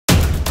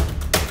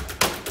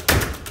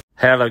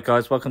Hello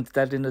guys, welcome to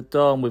Dad in the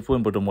Dawn. With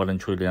Wimbledon well and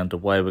truly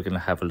underway, we're going to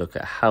have a look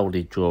at how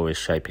the draw is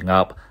shaping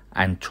up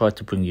and try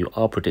to bring you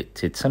our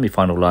predicted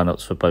semi-final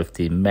lineups for both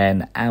the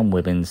men and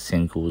women's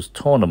singles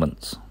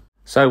tournaments.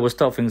 So we'll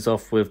start things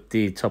off with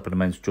the top of the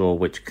men's draw,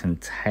 which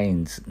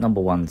contains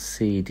number 1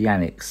 seed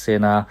Jannik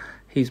Sinner.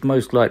 He's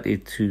most likely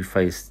to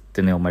face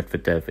Daniil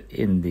Medvedev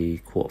in the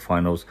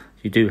quarterfinals.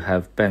 You do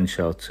have Ben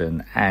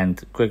Shelton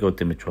and Grigor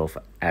Dimitrov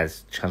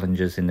as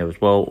challengers in there as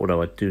well,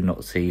 although I do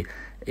not see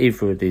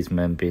either of these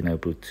men being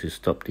able to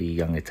stop the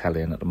young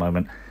Italian at the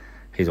moment.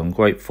 He's on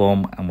great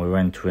form and we're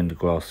entering the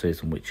grass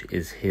season, which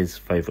is his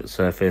favourite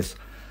surface.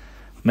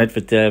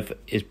 Medvedev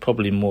is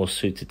probably more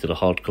suited to the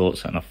hard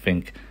courts, and I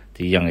think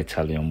the young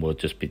Italian will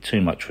just be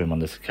too much for him on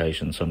this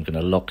occasion, so I'm going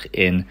to lock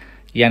in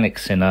Jannik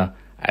Sinner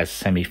as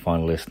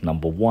semi-finalist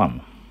number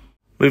 1.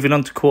 Moving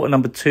on to quarter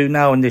number 2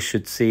 now, and this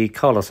should see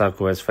Carlos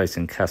Alcaraz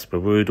facing Casper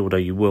Ruud, although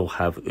you will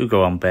have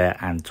Ugo Humbert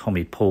and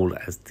Tommy Paul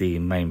as the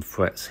main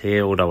threats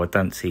here, although I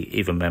don't see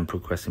either men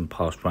progressing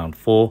past round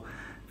 4.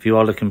 If you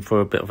are looking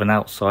for a bit of an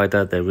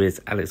outsider, there is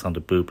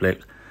Alexander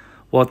Bublik.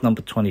 Wild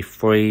number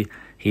 23,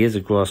 he is a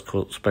grass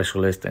court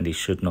specialist and he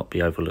should not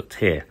be overlooked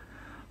here.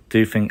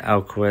 Do think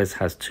Alcaraz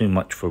has too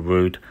much for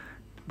Ruud.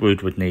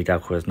 Ruud would need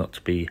Alcaraz not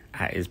to be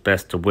at his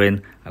best to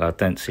win, and I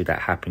don't see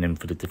that happening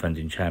for the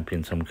defending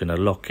champion, so I'm going to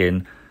lock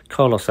in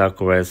Carlos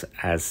Alcaraz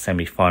as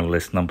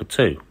semi-finalist number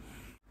 2.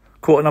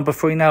 Quarter number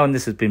 3 now, and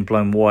this has been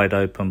blown wide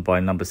open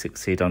by number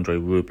 6 seed Andrei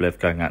Rublev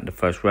going out in the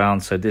first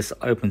round, so this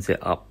opens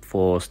it up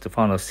for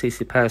Stefanos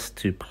Tsitsipas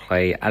to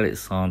play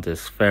Alexander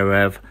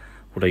Zverev.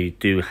 Although you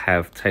do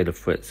have Taylor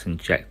Fritz and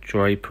Jack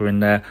Draper in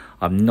there,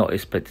 I'm not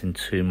expecting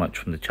too much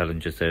from the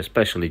challengers there,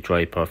 especially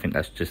Draper. I think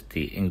that's just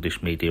the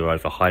English media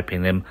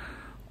overhyping him.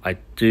 I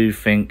do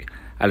think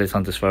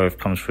Alexander Zverev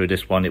comes through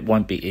this one. It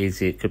won't be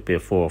easy. It could be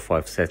a 4 or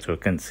 5 setter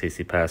against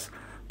Tsitsipas,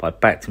 but I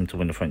backed him to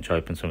win the French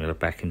Open, so I'm going to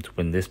back him to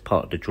win this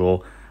part of the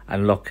draw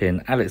and lock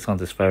in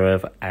Alexander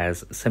Zverev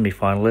as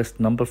semi-finalist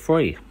number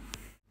 3.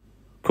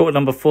 Quarter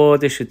number 4,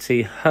 this should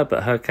see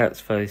Herbert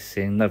Hurkacz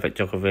facing Novak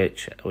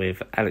Djokovic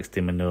with Alex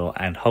de Minaur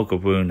and Holger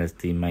Rune as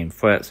the main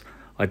threats.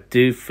 I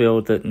do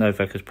feel that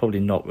Novak has probably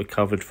not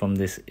recovered from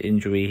this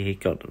injury he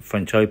got at the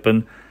French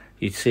Open.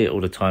 You see it all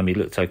the time. He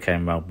looked okay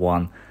in round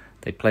 1.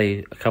 They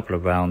play a couple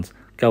of rounds,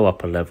 go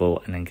up a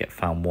level and then get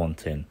found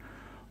wanting.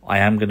 I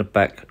am going to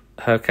back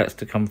Hurkacz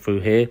to come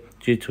through here.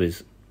 Due to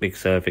his big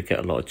serve, he get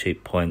a lot of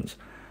cheap points,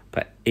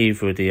 but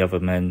either of the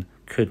other men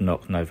could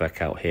knock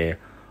Novak out here.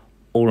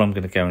 All I'm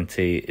going to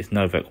guarantee is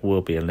Novak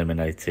will be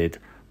eliminated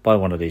by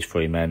one of these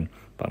 3 men,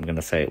 but I'm going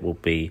to say it will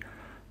be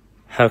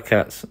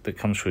Hurkacz that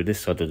comes through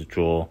this side of the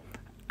draw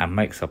and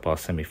makes up our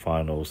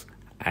semi-finals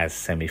as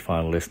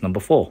semi-finalist number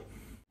 4.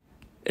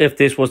 If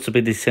this was to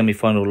be the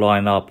semi-final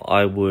lineup,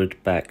 I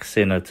would back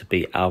Sinner to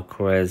beat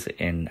Alcaraz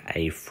in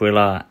a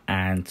thriller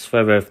and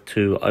Zverev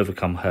to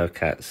overcome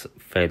Hurkacz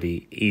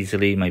fairly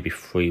easily, maybe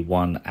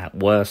 3-1 at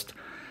worst.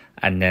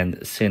 And then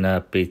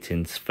Sinner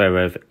beating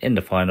Zverev in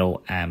the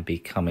final and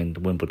becoming the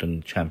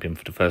Wimbledon champion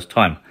for the first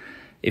time.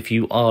 If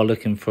you are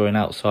looking for an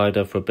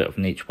outsider for a bit of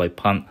an each-way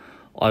punt,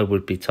 I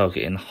would be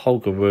targeting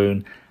Holger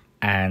Rune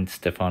and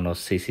Stefanos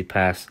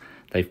Tsitsipas.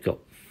 They've got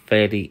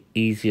fairly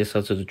easier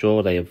sides of the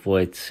draw. They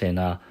avoid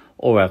Sinner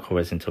or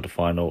Alcaraz until the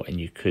final,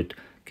 and you could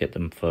get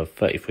them for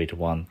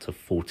 33-1 to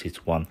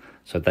 40-1.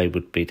 So they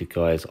would be the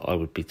guys I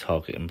would be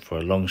targeting for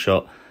a long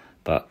shot.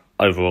 But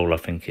overall, I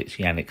think it's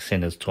Jannik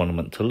Sinner's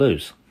tournament to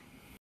lose.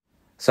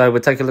 So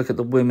we'll take a look at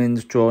the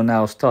women's draw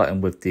now,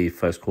 starting with the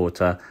first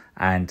quarter.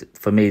 And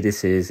for me,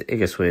 this is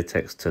Iga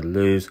Swiatek's to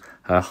lose.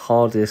 Her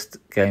hardest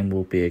game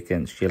will be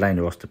against Jelena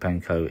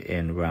Ostapenko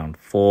in round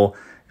 4.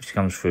 If she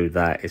comes through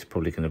that, it's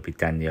probably going to be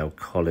Danielle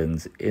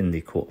Collins in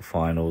the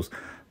quarterfinals.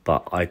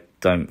 But I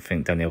don't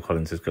think Danielle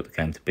Collins has got the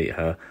game to beat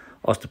her.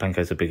 Ostapenko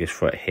is the biggest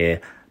threat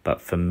here. But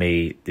for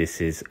me,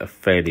 this is a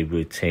fairly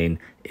routine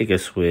Iga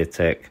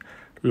Swiatek,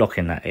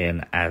 locking that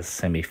in as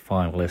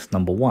semi-finalist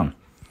number 1.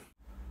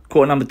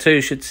 Quarter number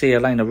 2 should see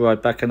Elena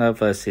Rybakina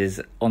versus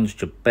Ons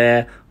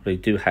Jabeur. We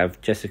do have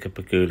Jessica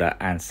Pegula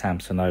and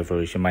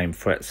Samsonova as your main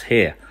threats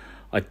here.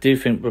 I do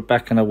think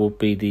Rybakina will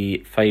be the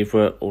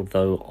favourite,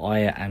 although I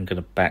am going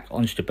to back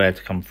Ons Jabeur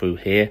to come through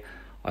here.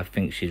 I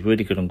think she's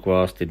really good on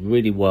grass, did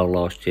really well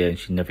last year and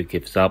she never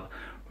gives up.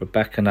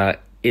 Rybakina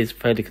is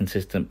fairly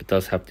consistent but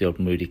does have the odd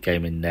moody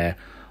game in there.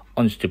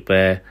 Ons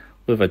Jabeur,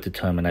 with her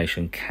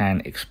determination,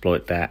 can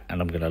exploit that, and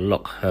I'm going to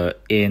lock her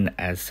in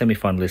as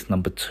semi-finalist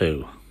number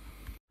 2.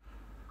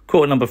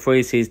 Quarter number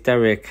 3 sees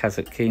Daria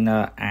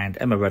Kasatkina and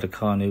Emma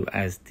Raducanu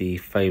as the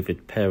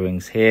favoured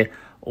pairings here.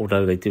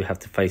 Although they do have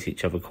to face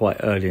each other quite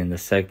early in the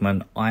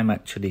segment, I'm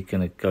actually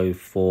going to go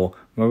for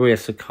Maria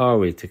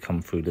Sakkari to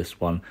come through this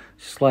one.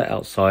 She's a slight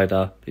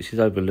outsider, but she's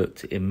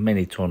overlooked in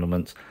many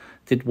tournaments.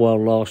 Did well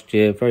last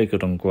year, very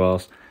good on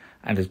grass,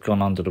 and has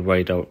gone under the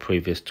radar at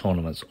previous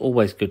tournaments.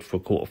 Always good for a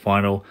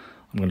quarter-final.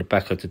 I'm going to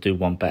back her to do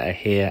one better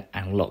here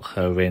and lock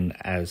her in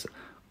as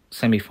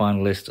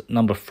semi-finalist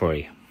number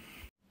 3.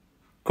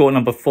 Court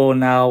number 4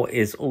 now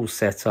is all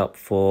set up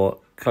for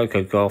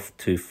Coco Gauff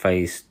to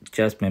face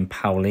Jasmine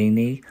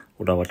Paolini,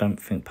 Although I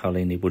don't think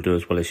Paolini will do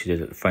as well as she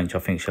did at the French. I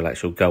think she'll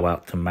actually go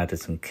out to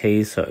Madison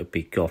Keys. So it would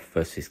be Goff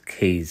versus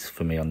Keys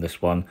for me on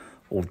this one.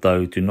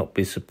 Although do not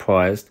be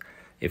surprised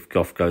if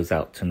Goff goes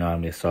out to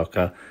Naomi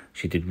Osaka.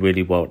 She did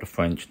really well at the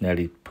French,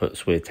 nearly put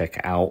Swiatek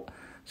out.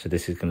 So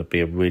this is going to be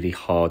a really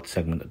hard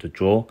segment of the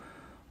draw.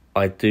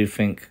 I do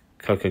think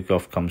Coco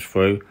Gauff comes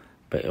through,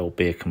 but it'll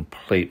be a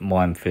complete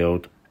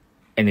minefield.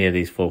 Any of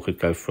these four could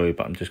go through,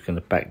 but I'm just going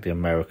to back the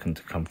American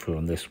to come through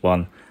on this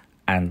one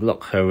and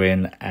lock her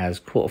in as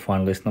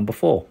quarterfinalist number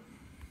 4.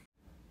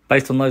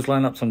 Based on those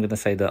lineups, I'm going to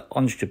say that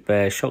Ons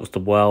Jabeur shocks the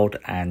world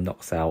and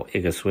knocks out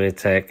Iga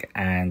Swiatek,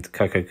 and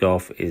Coco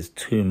Gauff is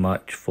too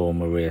much for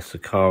Maria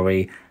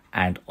Sakkari,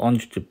 and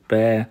Ons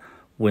Jabeur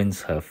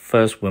wins her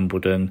first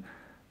Wimbledon,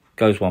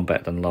 goes one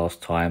better than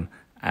last time,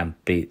 and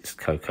beats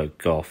Coco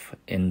Gauff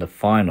in the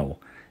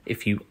final.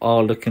 If you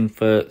are looking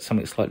for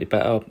something slightly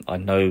better, I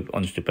know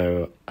Ons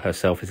Jabeur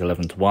herself is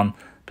 11-1,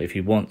 but if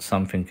you want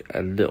something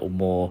a little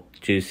more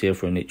juicier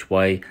for an each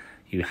way,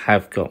 you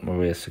have got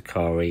Maria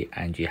Sakkari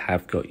and you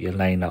have got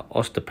Jelena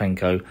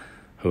Ostapenko,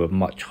 who are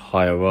much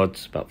higher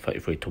odds, about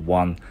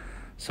 33-1.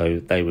 So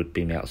they would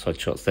be my outside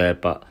shots there.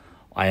 But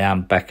I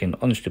am backing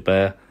Ons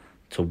Jabeur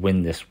to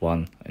win this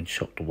one and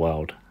shock the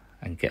world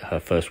and get her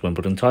first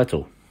Wimbledon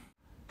title.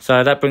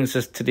 So that brings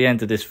us to the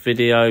end of this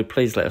video.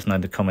 Please let us know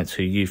in the comments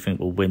who you think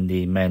will win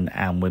the men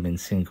and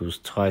women's singles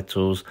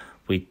titles.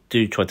 We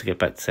do try to get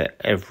back to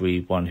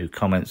everyone who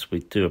comments. We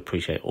do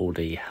appreciate all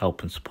the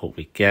help and support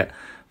we get.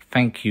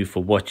 Thank you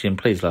for watching.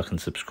 Please like and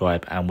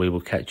subscribe, and we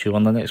will catch you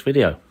on the next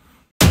video.